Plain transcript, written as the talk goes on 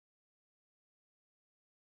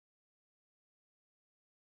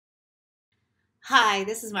Hi,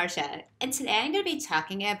 this is Marcia, and today I'm going to be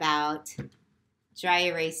talking about dry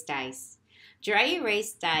erase dice. Dry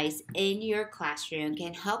erase dice in your classroom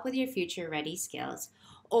can help with your future ready skills,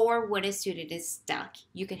 or when a student is stuck,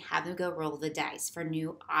 you can have them go roll the dice for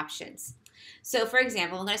new options. So, for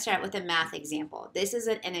example, I'm going to start with a math example. This is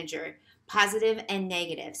an integer, positive and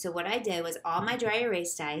negative. So, what I did was all my dry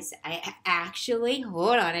erase dice,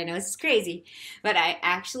 hold on, I know this is crazy, but I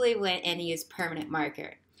actually went and used permanent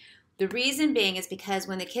marker. The reason being is because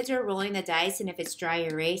when the kids are rolling the dice and if it's dry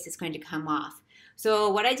erase, it's going to come off. So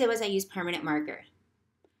what I did was I used permanent marker.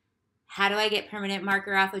 How do I get permanent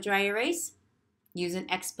marker off of dry erase? Use an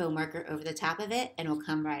expo marker over the top of it and it'll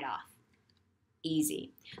come right off.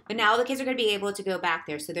 Easy. But now the kids are going to be able to go back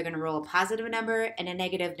there. So they're going to roll a positive number and a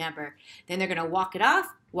negative number. Then they're going to walk it off,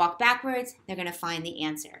 walk backwards. They're going to find the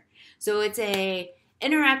answer. So it's a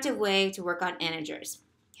interactive way to work on integers.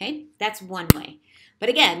 Okay, that's one way. But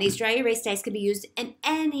again, these dry erase dice can be used in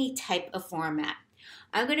any type of format.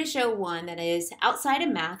 I'm going to show one that is outside of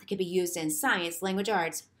math. It can be used in science, language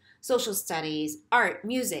arts, social studies, art,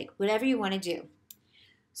 music, whatever you want to do.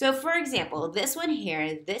 So for example, this one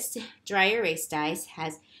here, this dry erase dice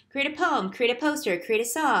has create a poem, create a poster, create a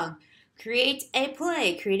song, create a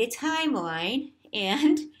play, create a timeline,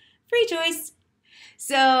 and free choice.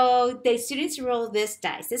 So the students roll this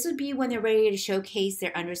dice. This would be when they're ready to showcase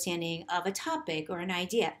their understanding of a topic or an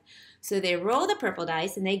idea. So they roll the purple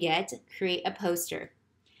dice and they get create a poster.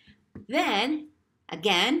 Then,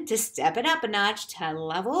 again, to step it up a notch, to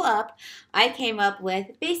level up, I came up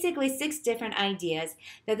with basically 6 different ideas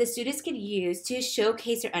that the students could use to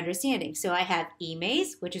showcase their understanding. So I have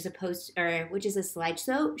eMaze, which is a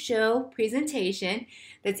slideshow presentation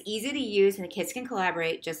that's easy to use and the kids can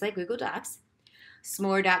collaborate just like Google Docs.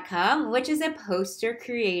 S'more.com, which is a poster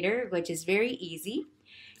creator, which is very easy.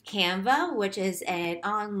 Canva, which is an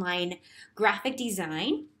online graphic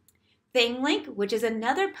design. ThingLink, which is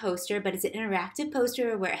another poster, but it's an interactive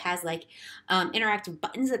poster where it has like interactive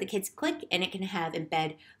buttons that the kids click, and it can have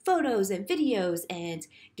embed photos and videos and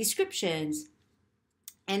descriptions.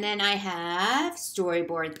 And then I have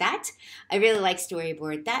Storyboard That. I really like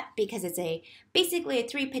Storyboard That because it's basically a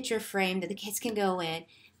 3-picture frame that the kids can go in.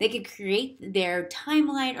 They can create their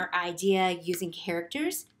timeline or idea using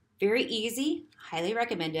characters. Very easy. Highly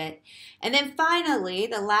recommend it. And then finally,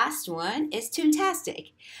 the last one is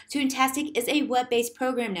Toontastic. Toontastic is a web-based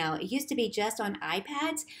program now. It used to be just on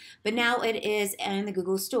iPads, but now it is in the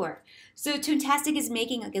Google Store. So Toontastic is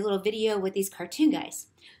making like a little video with these cartoon guys.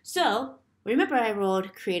 So remember I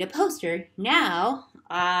rolled create a poster. Now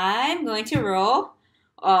I'm going to roll,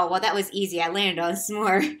 oh, well that was easy. I landed on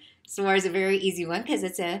S'more. S'more is a very easy one because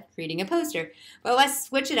it's creating a poster. But let's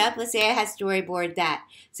switch it up. Let's say I had Storyboard That.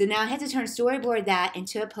 So now I had to turn Storyboard That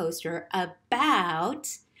into a poster about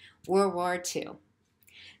World War II.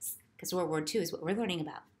 Because World War II is what we're learning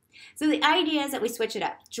about. So the idea is that we switch it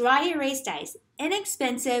up. Dry erase dice.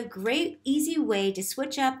 Inexpensive, great, easy way to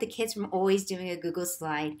switch up the kids from always doing a Google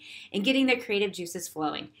slide and getting their creative juices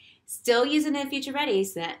flowing. Still using it in Future Ready,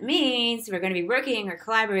 so that means we're going to be working or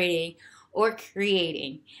collaborating or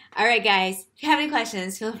creating. All right, guys, if you have any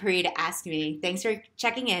questions, feel free to ask me. Thanks for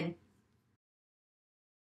checking in.